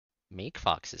Make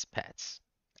foxes pets.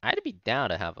 I'd be down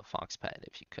to have a fox pet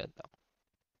if you could, though.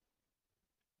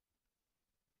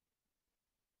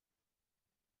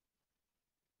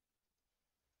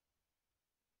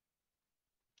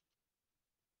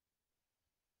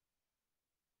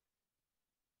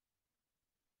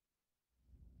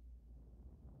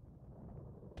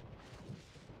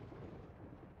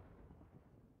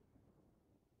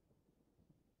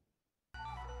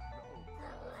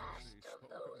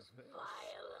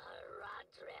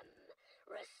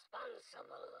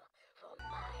 Responsible for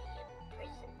my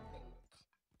imprisonment.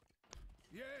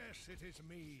 Yes, it is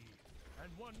me.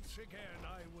 And once again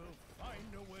I will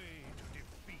find a way to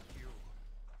defeat you.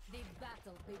 The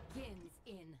battle begins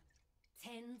in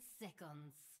 10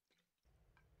 seconds.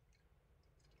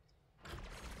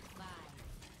 5,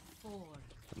 4,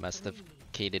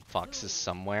 Domesticated foxes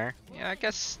somewhere. Yeah, I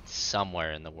guess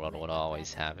somewhere in the world would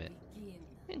always have it.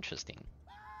 Interesting.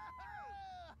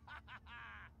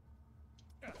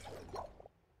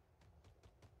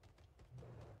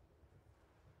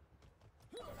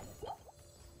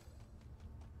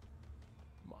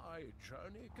 My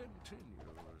journey continues.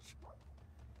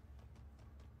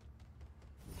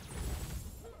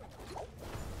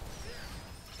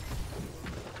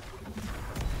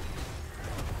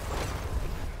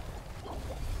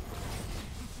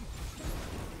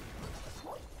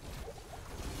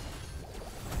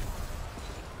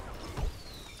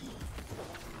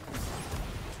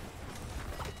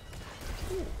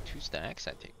 Ooh, 2 stacks,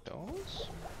 I take those.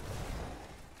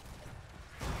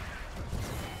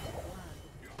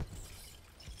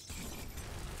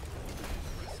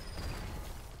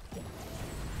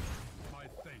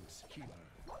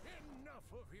 Enough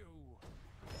of you!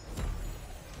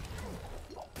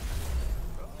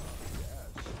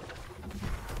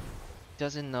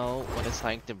 Doesn't know what it's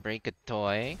like to break a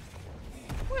toy.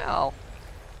 Well,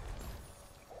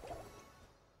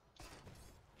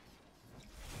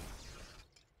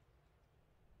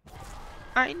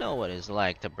 I know what it's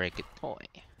like to break a toy.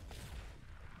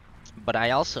 But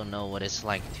I also know what it's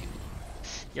like to...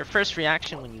 Your first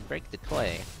reaction when you break the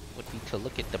toy would be to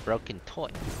look at the broken toy.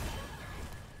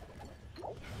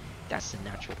 That's the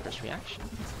natural first reaction.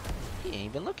 You ain't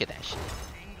even look at that shit.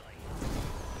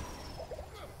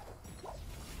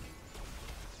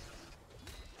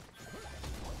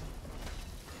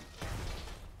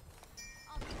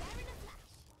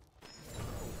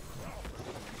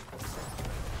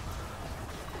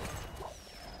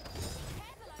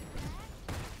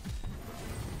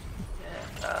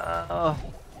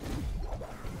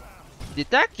 Did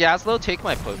that Gazlo take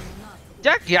my potion?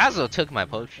 That Gazlo took my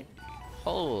potion.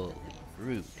 Holy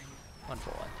rude. 1 for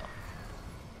 1 though.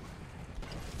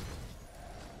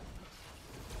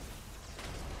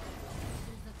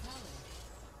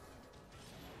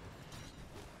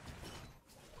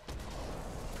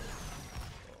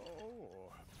 Oh,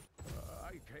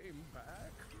 I came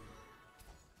back.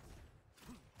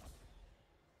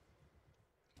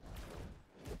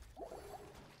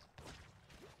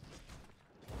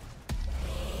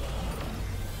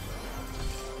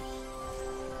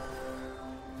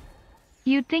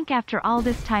 You'd think after all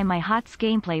this time my HOTS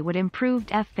gameplay would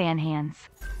improved fan hands.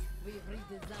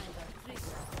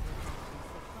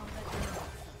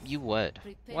 You would.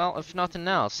 Well, if nothing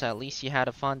else, at least you had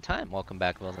a fun time. Welcome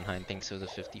back, Wildenheim. Thanks for the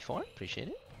 54. Appreciate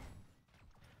it.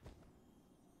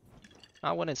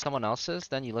 When it's someone else's,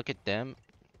 then you look at them.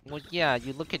 Well, yeah,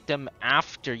 you look at them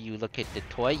after you look at the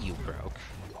toy you broke.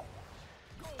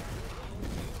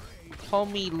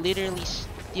 Homie literally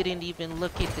didn't even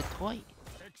look at the toy.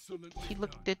 He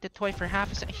looked at the toy for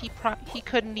half a second. He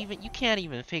couldn't even. You can't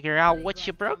even figure out what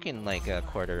you broke in like a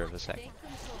quarter of a second.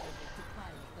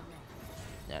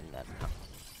 No.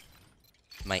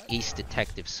 My ace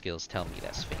detective skills tell me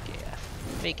that's fake AF.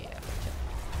 Fake AF.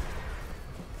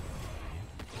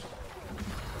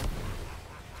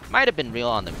 Might have been real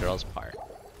on the girl's part.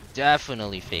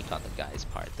 Definitely fake on the guy's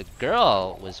part. The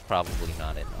girl was probably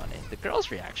not in on it. The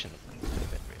girl's reaction could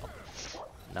have been real.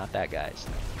 Not that guy's.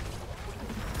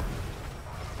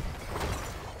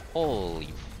 Holy,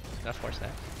 that's force that.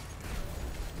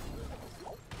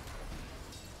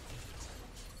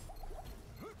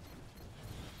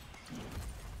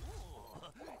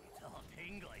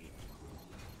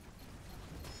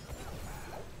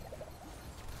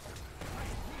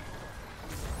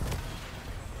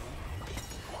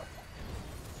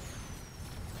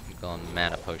 I'm going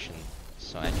mana potion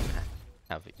so I can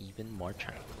have even more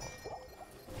turn.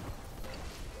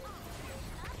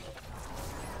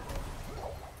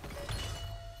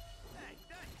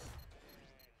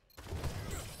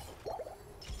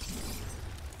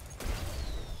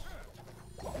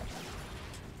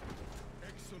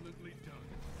 Excellently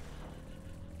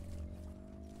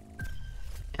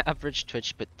Average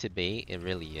Twitch but debate, it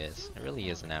really is. It really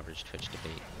is an average Twitch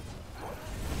debate.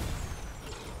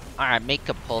 Alright, make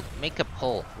a poll. Make a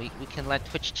poll. We can let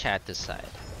Twitch chat decide.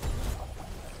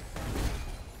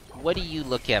 What do you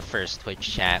look at first, Twitch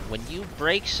chat? When you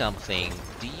break something,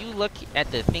 do you look at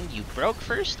the thing you broke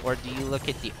first, or do you look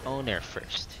at the owner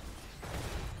first?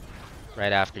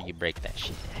 Right after you break that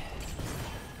shit.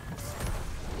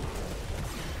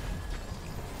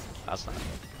 That's not good.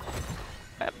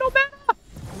 I have no mana!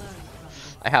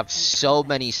 I have so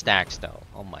many stacks though.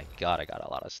 Oh my god, I got a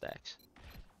lot of stacks.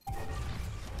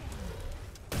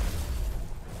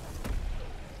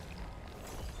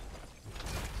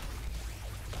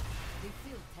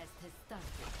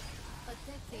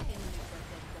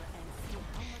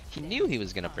 He knew he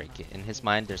was gonna break it. In his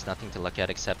mind, there's nothing to look at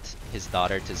except his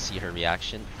daughter to see her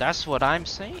reaction. That's what I'm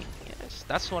saying. Yes,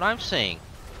 that's what I'm saying.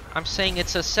 I'm saying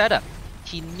it's a setup.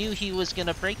 He knew he was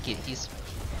gonna break it.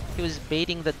 He was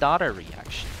baiting the daughter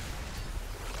reaction.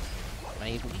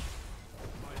 Maybe.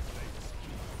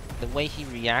 The way he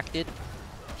reacted,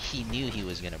 he knew he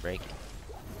was gonna break it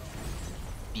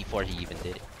before he even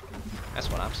did it. That's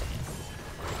what I'm saying.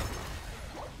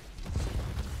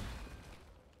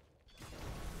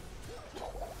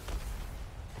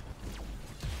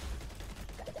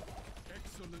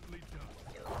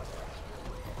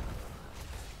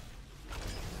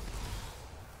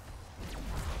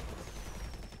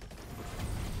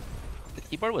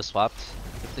 Keyboard was swapped.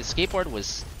 If the skateboard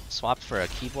was swapped for a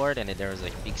keyboard and there was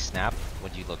a big snap,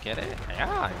 would you look at it?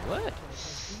 Yeah, I would.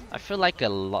 I feel like a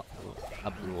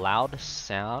loud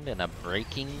sound and a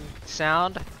breaking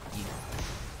sound.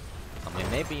 I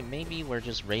mean, maybe we're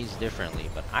just raised differently,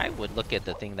 but I would look at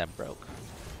the thing that broke,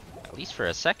 at least for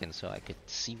a second, so I could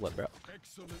see what broke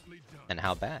and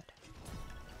how bad.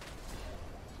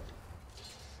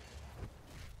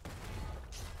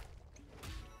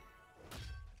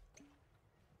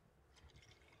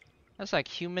 That's like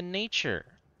human nature.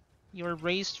 You were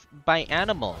raised by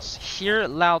animals. Hear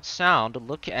loud sound,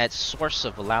 look at source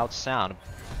of loud sound.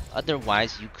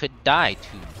 Otherwise, you could die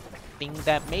to thing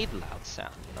that made loud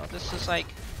sound. You know, this is like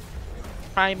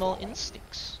primal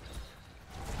instincts.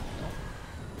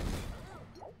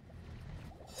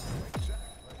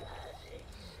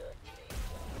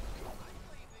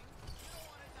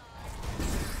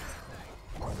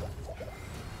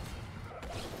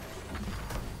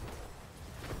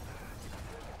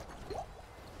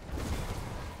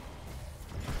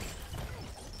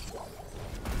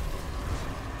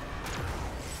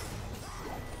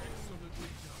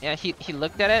 Yeah, he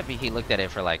looked at it, but he looked at it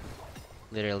for like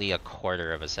literally a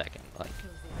quarter of a second. Like,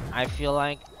 I feel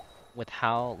like with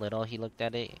how little he looked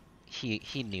at it,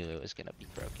 he knew it was gonna be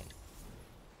broken.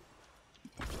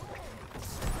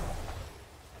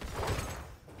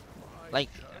 Like,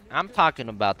 I'm talking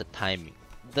about the timing.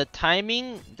 The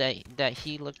timing that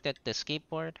he looked at the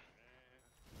skateboard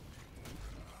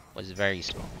was very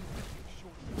small.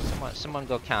 Someone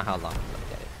go count how long he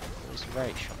looked at it. It was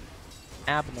very short.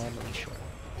 Abnormally short.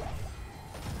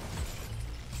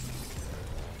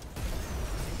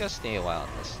 Go stay a while in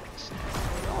this.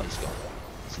 Always go.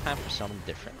 It's time for something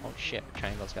different. Oh shit,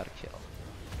 triangle's got a kill.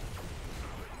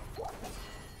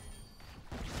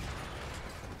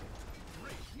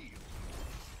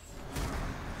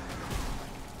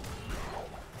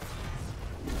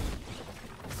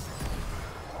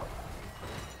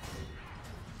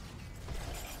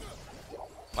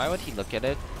 Why would he look at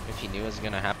it if he knew it was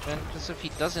gonna happen? Because if he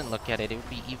doesn't look at it, it would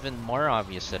be even more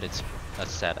obvious that it's a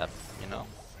setup, you know?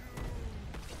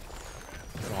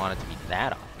 I don't want it to be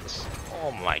that obvious.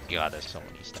 Oh my god, there's so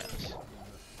many stats.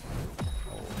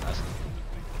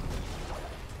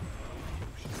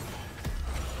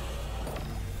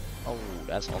 Oh,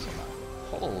 that's also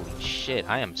not. Holy shit,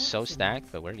 I am so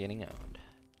stacked, but we're getting owned.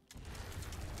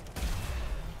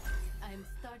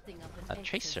 A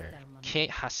tracer. Que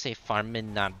hace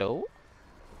farminado?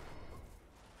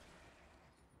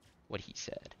 What he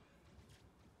said.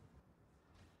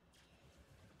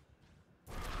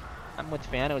 I'm with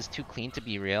Fan, it was too clean to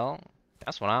be real.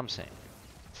 That's what I'm saying.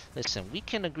 Listen, we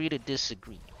can agree to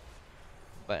disagree.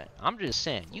 But I'm just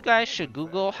saying, you guys should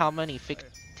Google how many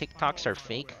TikToks are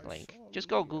fake. Like, just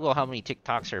go Google how many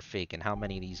TikToks are fake and how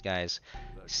many of these guys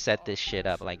set this shit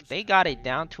up. Like, they got it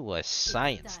down to a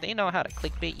science. They know how to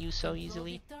clickbait you so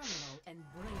easily.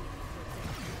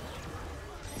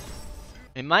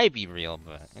 It might be real,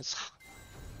 but it's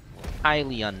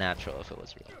highly unnatural if it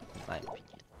was real, in my opinion.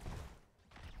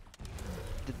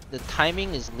 The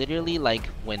timing is literally like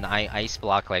when I ice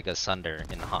block like a Sunder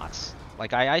in HOTS.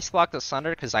 Like, I ice block the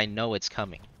Sunder because I know it's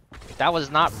coming. If that was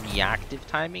not reactive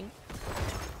timing,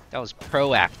 that was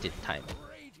proactive timing.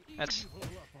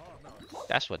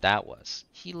 That's what that was.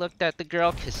 He looked at the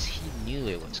girl because he knew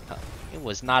it was coming. It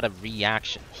was not a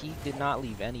reaction. He did not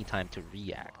leave any time to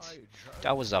react.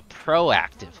 That was a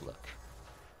proactive look.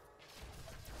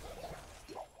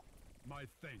 My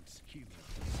thanks, Keeler.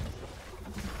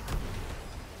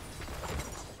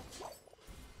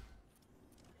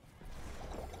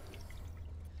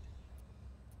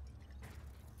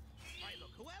 Alright,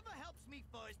 look, whoever helps me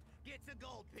first gets a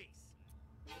gold piece.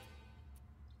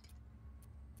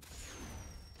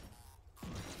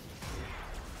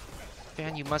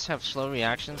 Dan, you must have slow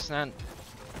reactions then.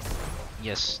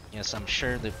 Yes, I'm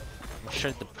sure the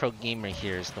pro gamer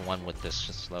here is the one with this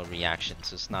slow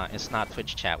reactions. It's not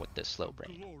Twitch chat with this slow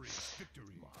brain. Glorious victory.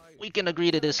 We can agree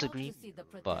to Want to disagree, see the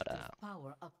but protective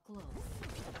power up close.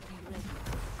 Be ready.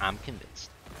 I'm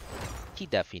convinced. He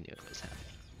definitely knew it was happening.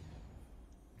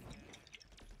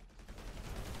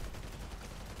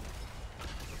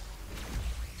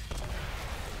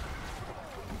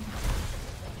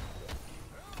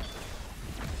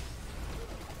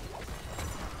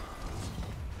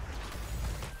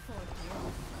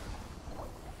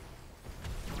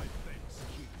 My thanks,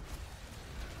 Keeler.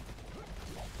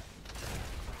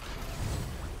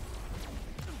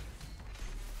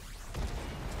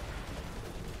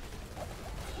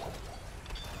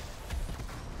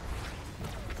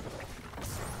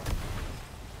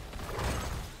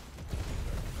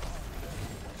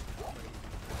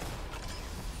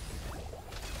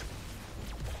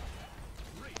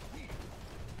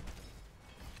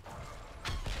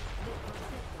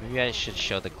 Maybe I should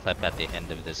show the clip at the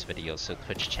end of this video so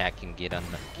Twitch chat can get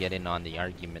in on the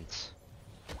arguments.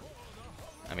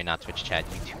 I mean, not Twitch chat,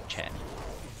 YouTube chat.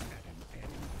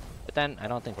 But then I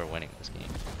don't think we're winning this game.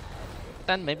 But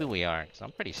then maybe we are, because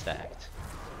I'm pretty stacked.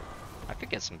 I could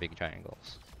get some big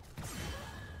triangles.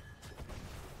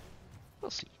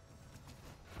 We'll see.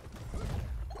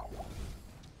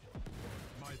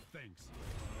 My thanks.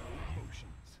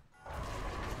 Potions.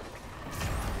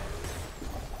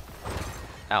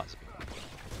 That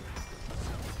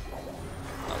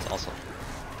was also.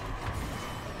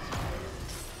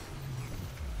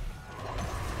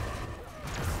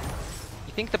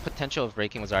 You think the potential of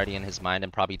breaking was already in his mind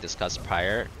and probably discussed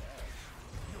prior?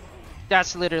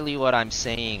 That's literally what I'm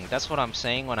saying. That's what I'm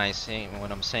saying when I'm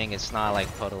saying it's not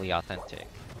like totally authentic.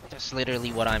 That's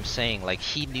literally what I'm saying. Like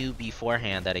he knew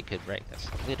beforehand that it could break. That's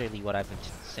literally what I've been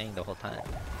saying the whole time.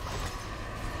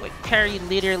 Wait, Perry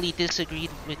literally disagreed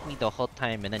with me the whole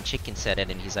time, and then Chicken said it,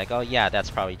 and he's like, "Oh yeah,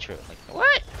 that's probably true." Like,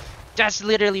 what? That's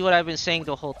literally what I've been saying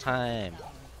the whole time.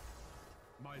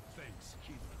 My thanks,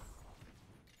 Keeler.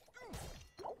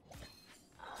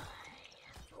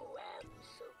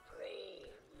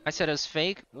 I said it was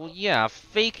fake? Well, yeah,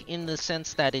 fake in the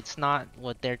sense that it's not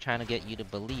what they're trying to get you to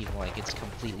believe. Like, it's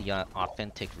completely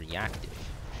authentic reactive.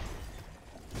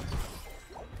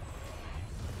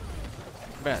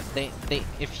 But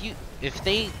if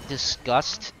they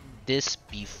discussed this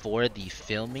before the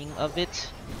filming of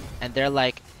it, and they're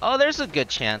like, oh, there's a good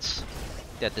chance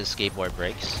that the skateboard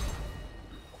breaks,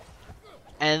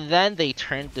 and then they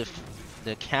turned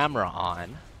the camera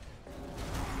on,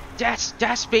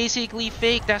 that's basically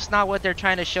fake. That's not what they're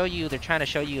trying to show you. They're trying to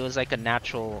show you it was like a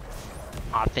natural,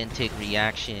 authentic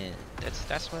reaction.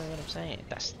 That's what I'm saying.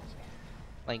 That's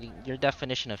like your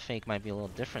definition of fake might be a little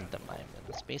different than mine, but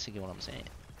that's basically what I'm saying.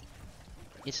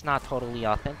 It's not totally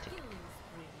authentic.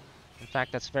 In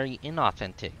fact, that's very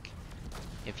inauthentic.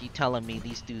 If you telling me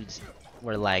these dudes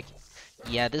were like,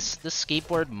 yeah, this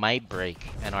skateboard might break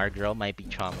and our girl might be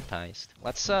traumatized.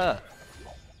 Let's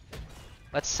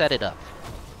set it up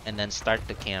and then start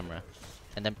the camera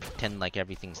and then pretend like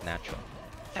everything's natural.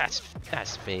 That's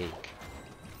fake.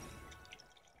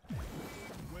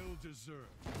 Well deserved.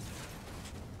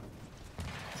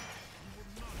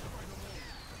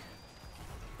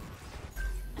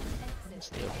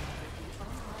 Still.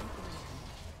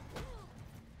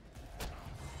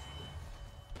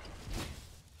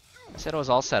 Said it was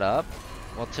all set up.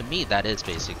 Well, to me, that is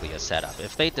basically a setup.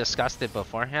 If they discussed it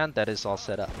beforehand, that is all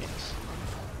set up. Yes.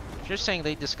 If you're saying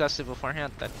they discussed it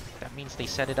beforehand, that means they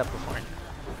set it up beforehand.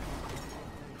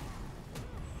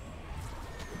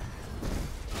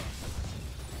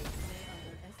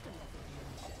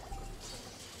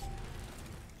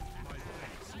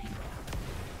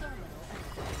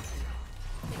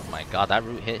 Oh my god, that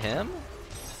root hit him?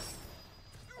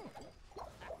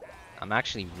 I'm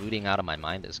actually rooting out of my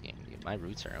mind this game, dude. My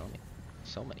roots are owning.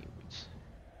 So many roots.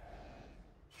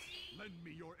 Lend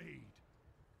me your aid.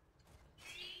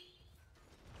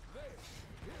 This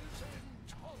is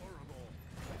intolerable.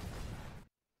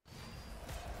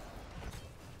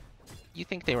 You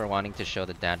think they were wanting to show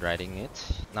the dad riding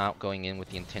it, not going in with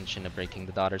the intention of breaking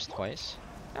the daughters twice?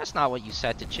 That's not what you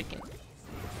said to Chicken.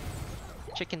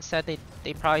 Chicken said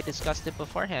they probably discussed it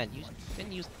beforehand.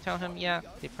 Didn't you tell him, yeah,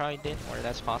 they probably did, or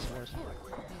that's possible or something?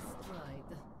 Destroyed.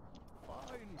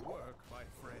 Fine work, my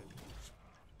friends.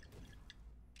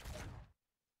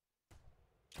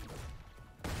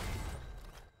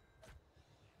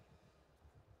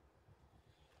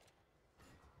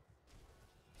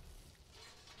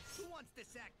 Who wants to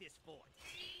sack this fort?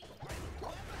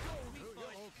 Whoever goes me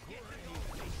first gets a gold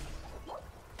piece.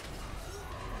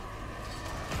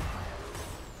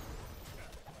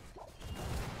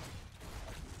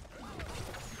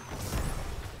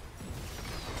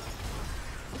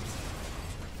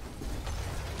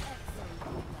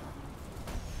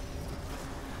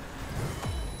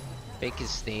 Fake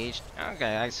is staged.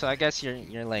 Okay, so I guess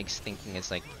you're like thinking it's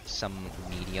like some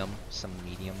medium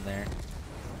there.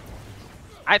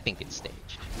 I think it's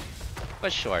staged,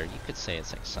 but sure, you could say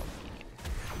it's like some medium.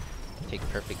 Take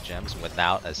perfect gems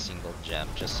without a single gem,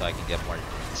 just so I can get more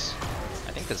units.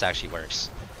 I think this actually works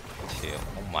too.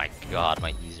 Oh my god,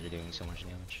 my E's are doing so much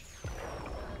damage.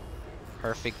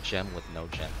 Perfect gem with no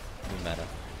gem. New meta.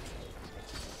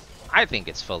 I think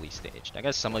it's fully staged. I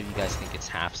guess some of you guys think it's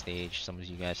half staged, some of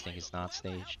you guys think it's not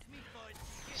staged.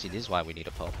 See, this is why we need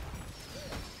a Pope.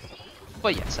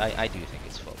 But yes, I do think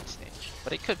it's fully staged.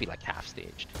 But it could be like half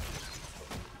staged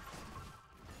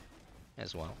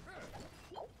as well.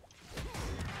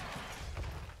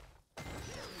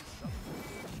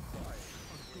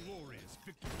 Glorious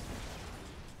victory.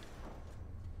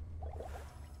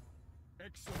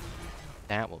 Excellent.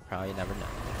 That we'll probably never know.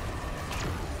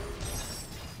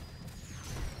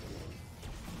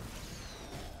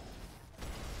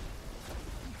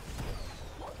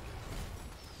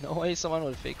 No way someone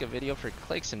would fake a video for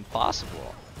clicks,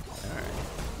 impossible. Alright.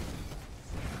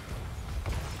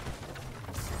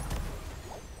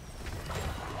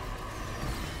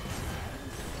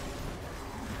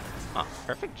 Ah,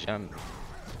 perfect gem.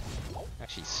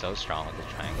 Actually so strong with the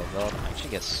triangle build. I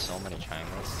actually get so many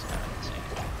triangles. It's kind of insane.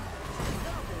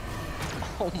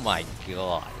 Oh my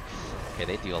god. Okay,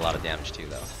 they do a lot of damage too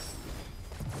though.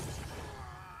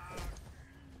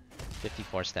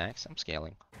 54 stacks. I'm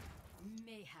scaling.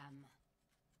 Mayhem.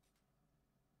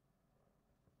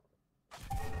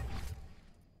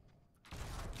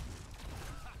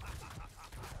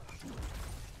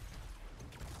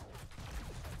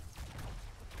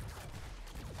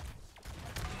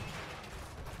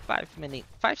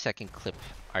 5-second clip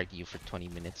argue for 20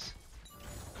 minutes.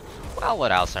 Well,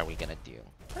 what else are we gonna do?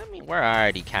 I mean, we're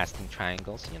already casting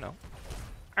triangles, you know.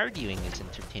 Arguing is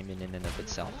entertainment in and of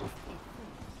itself.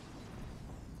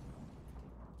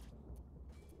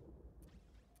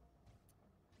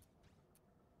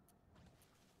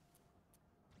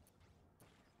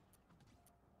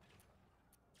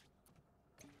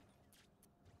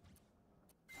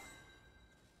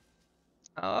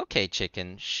 Okay,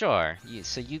 Chicken, sure.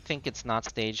 So you think it's not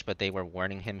staged, but they were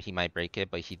warning him he might break it,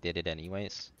 but he did it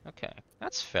anyways? Okay,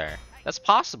 that's fair. That's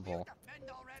possible. Defend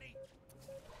already.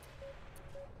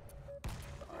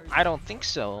 I don't think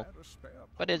so,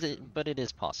 but it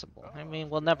is possible. I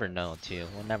mean, we'll never know too.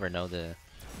 We'll never know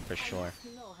for sure.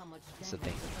 Know how much That's the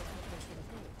damage thing. the berserker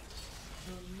can take.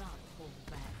 Do not hold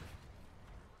back.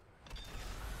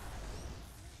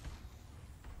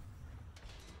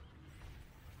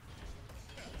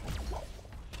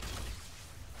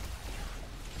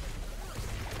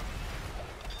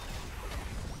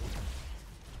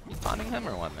 You taunting him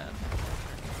or what, man?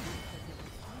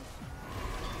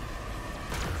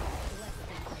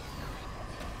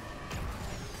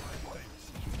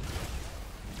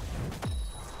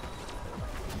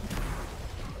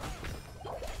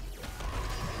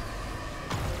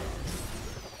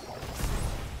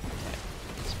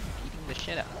 He's beating the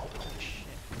shit out. Oh, shit.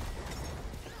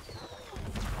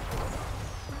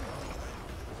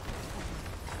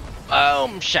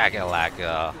 Boom!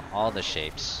 Shakalaka! All the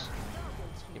shapes.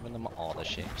 Giving them all the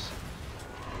shapes.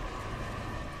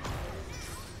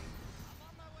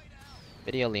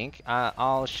 Video link.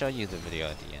 I'll show you the video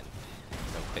at the end,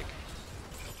 real quick,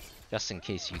 just in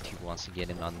case YouTube wants to get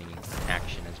in on the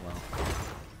action as well.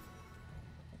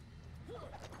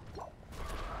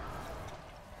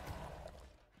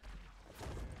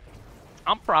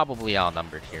 I'm probably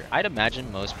outnumbered here. I'd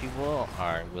imagine most people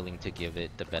are willing to give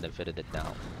it the benefit of the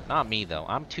doubt. Not me though.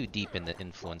 I'm too deep in the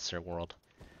influencer world.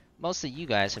 Most of you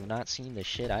guys have not seen the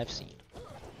shit I've seen.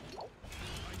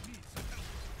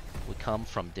 We come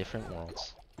from different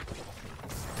worlds.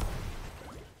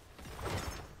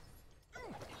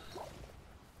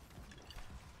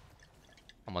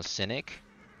 I'm a cynic.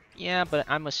 Yeah, but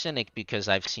I'm a cynic because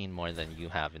I've seen more than you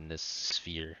have in this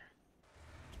sphere.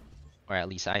 Or at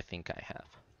least I think I have.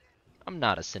 I'm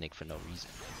not a cynic for no reason.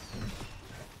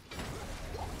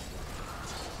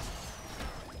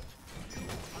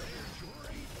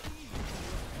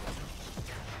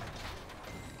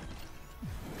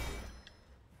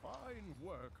 Fine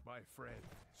work, my friends.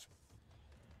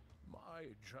 My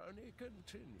journey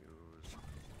continues.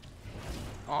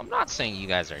 Oh, I'm not saying you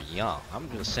guys are young. I'm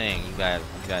just saying you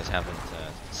guys haven't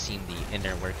seen the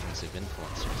inner workings of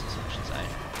influencers as much as I am.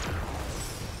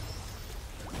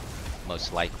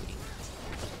 Most likely.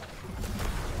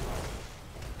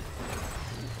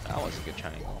 That was a good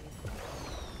triangle.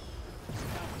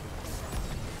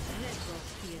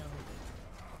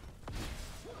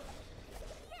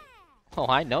 Oh,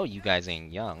 I know you guys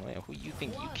ain't young. Who you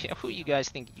think you kid? Who you guys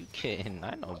think you kidding?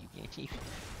 I know you.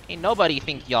 Ain't nobody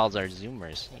think y'all are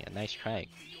zoomers. Yeah, nice try.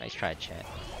 Nice try, chat.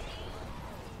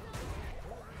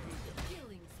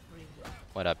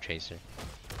 What up, Tracer?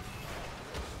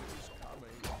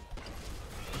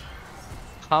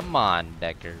 Come on,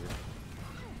 Deckard.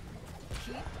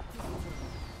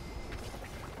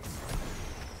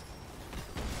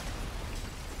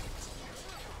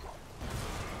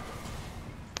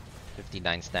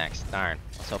 $59 stacks. Darn.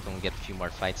 I was hoping we get a few more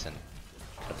fights in.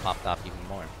 Could have popped off even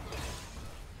more.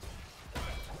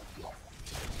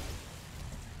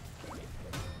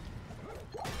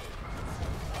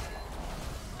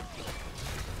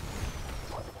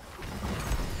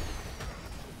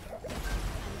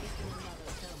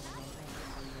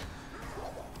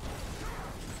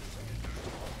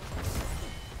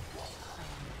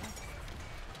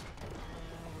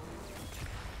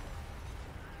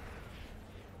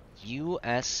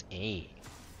 USA.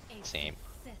 Same.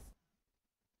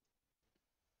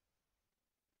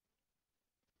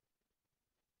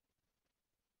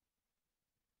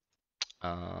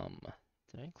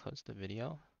 Did I close the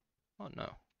video? Oh no.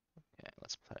 Okay,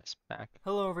 let's press back.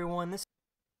 Hello everyone, this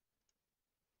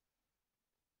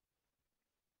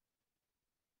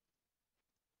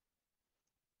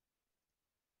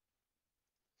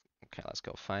Okay, let's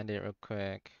go find it real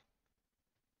quick.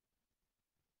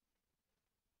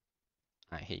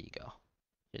 Alright, here you go.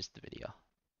 Here's the video.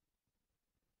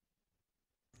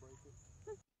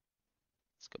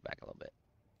 Let's go back a little bit.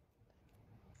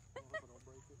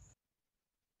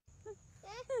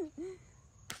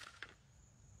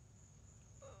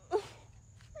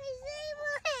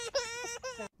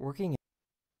 working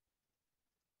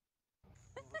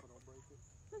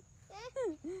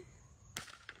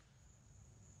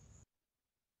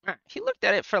He looked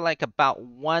at it for like about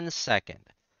 1 second.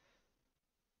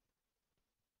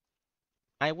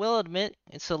 I will admit,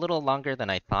 it's a little longer than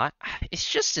I thought. It's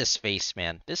just this face,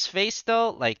 man. This face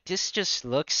though, like this just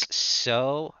looks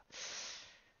so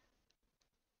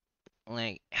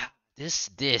like this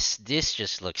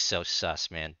just looks so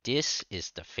sus, man. This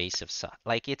is the face of sus.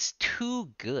 Like it's too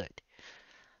good.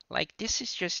 Like this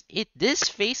is just it. This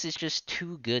face is just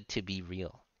too good to be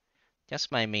real.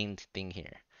 That's my main thing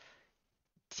here.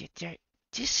 There,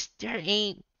 there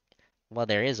ain't. Well,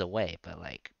 there is a way, but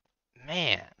like,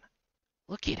 man,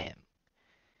 look at him.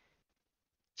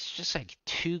 It's just like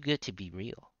too good to be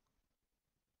real.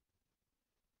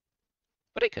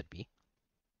 But it could be.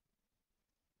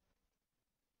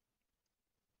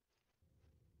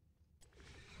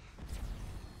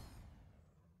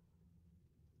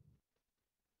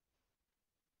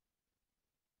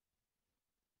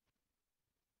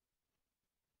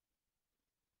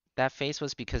 That face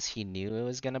was because he knew it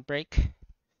was gonna break.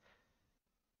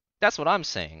 That's what I'm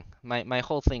saying. My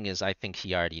whole thing is I think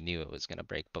he already knew it was gonna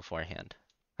break beforehand.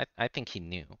 I think he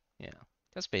knew. Yeah.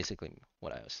 That's basically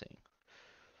what I was saying.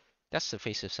 That's the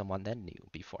face of someone that knew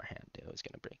beforehand it was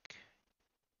gonna break.